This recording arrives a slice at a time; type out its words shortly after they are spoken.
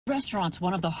Restaurants,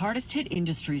 one of the hardest hit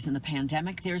industries in the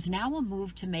pandemic, there's now a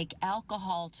move to make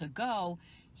alcohol to go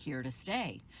here to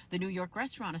stay. The New York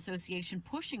Restaurant Association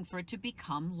pushing for it to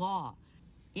become law.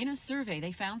 In a survey,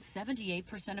 they found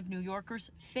 78% of New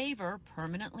Yorkers favor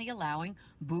permanently allowing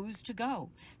booze to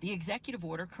go. The executive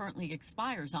order currently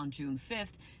expires on June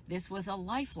 5th. This was a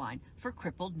lifeline for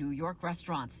crippled New York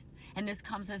restaurants. And this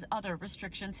comes as other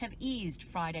restrictions have eased.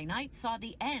 Friday night saw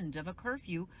the end of a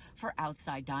curfew for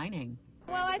outside dining.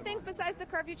 Well, I think besides the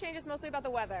curfew change, it's mostly about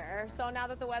the weather. So now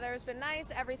that the weather has been nice,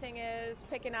 everything is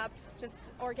picking up just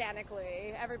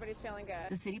organically. Everybody's feeling good.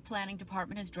 The city planning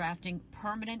department is drafting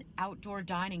permanent outdoor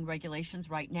dining regulations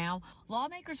right now.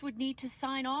 Lawmakers would need to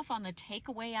sign off on the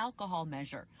takeaway alcohol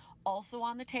measure. Also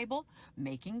on the table,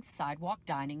 making sidewalk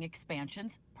dining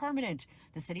expansions permanent.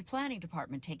 The city planning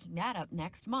department taking that up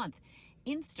next month.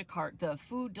 Instacart, the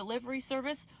food delivery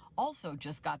service, also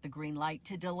just got the green light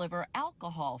to deliver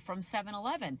alcohol from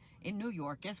 7-Eleven in New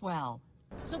York as well.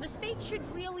 So the state should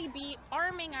really be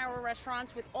arming our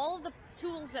restaurants with all of the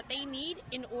tools that they need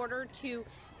in order to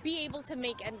be able to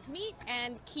make ends meet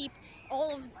and keep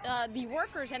all of the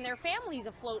workers and their families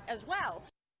afloat as well.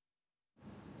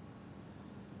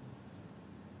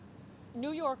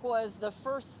 New York was the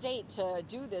first state to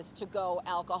do this to-go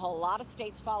alcohol. A lot of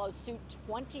states followed suit.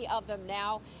 20 of them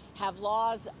now have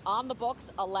laws on the books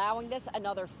allowing this.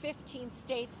 Another 15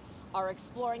 states are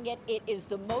exploring it. It is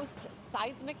the most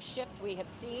seismic shift we have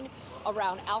seen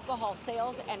around alcohol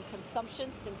sales and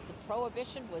consumption since the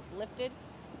prohibition was lifted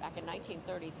back in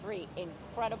 1933.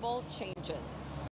 Incredible changes.